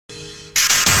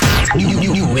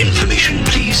New information,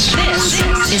 please. This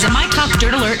is a My Talk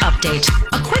Dirt Alert update.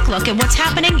 A quick look at what's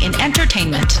happening in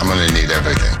entertainment. I'm gonna need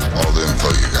everything, all the info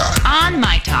you got. On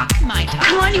My Talk.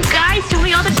 Come on, you guys, tell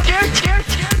me all the dirt.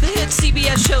 The hit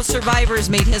CBS show Survivors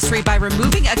made history by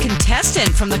removing a contestant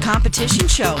from the competition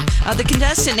show. The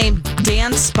contestant named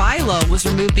Dan Spilo was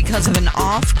removed because of an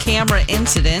off-camera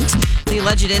incident. The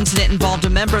alleged incident involved a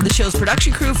member of the show's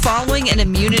production crew following an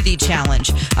immunity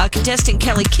challenge. Contestant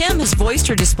Kelly Kim has voiced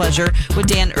her displeasure with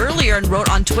Dan earlier and wrote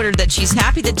on Twitter that she's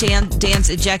happy that Dan's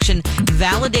ejection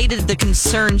validated the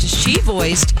concerns she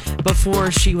voiced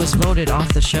before she was voted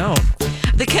off the show.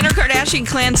 The Kenner Kardashian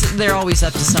clans, they're always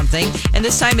up to something. And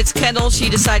this time it's Kendall. She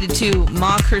decided to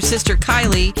mock her sister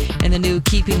Kylie in the new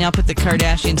Keeping Up with the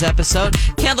Kardashians episode.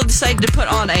 Kendall decided to put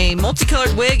on a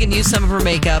multicolored wig and use some of her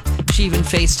makeup. She even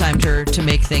FaceTimed her to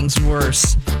make things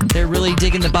worse. They're really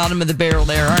digging the bottom of the barrel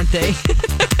there, aren't they?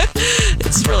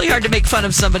 It's really hard to make fun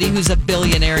of somebody who's a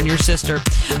billionaire and your sister.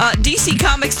 DC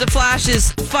Comics' The Flash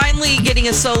is finally getting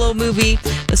a solo movie.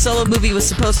 The solo movie was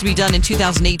supposed to be done in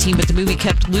 2018, but the movie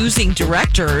kept losing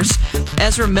directors.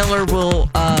 Ezra Miller will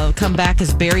come back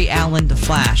as Barry Allen, The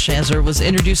Flash. Ezra was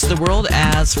introduced to the world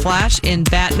as Flash in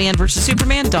Batman vs.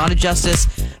 Superman, Dawn of Justice.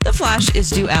 The Flash is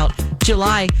due out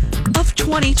July of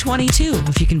 2022,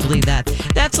 if you can believe that.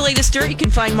 That's the latest dirt. You can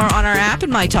find more on our app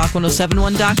and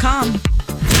mytalk1071.com.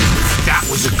 That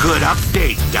was a good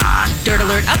update, Don. Dirt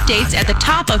Alert updates at the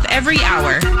top of every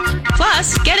hour.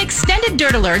 Plus, get extended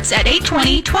Dirt Alerts at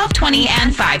 8:20, 12:20,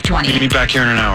 and 5:20. Meet me back here in an hour.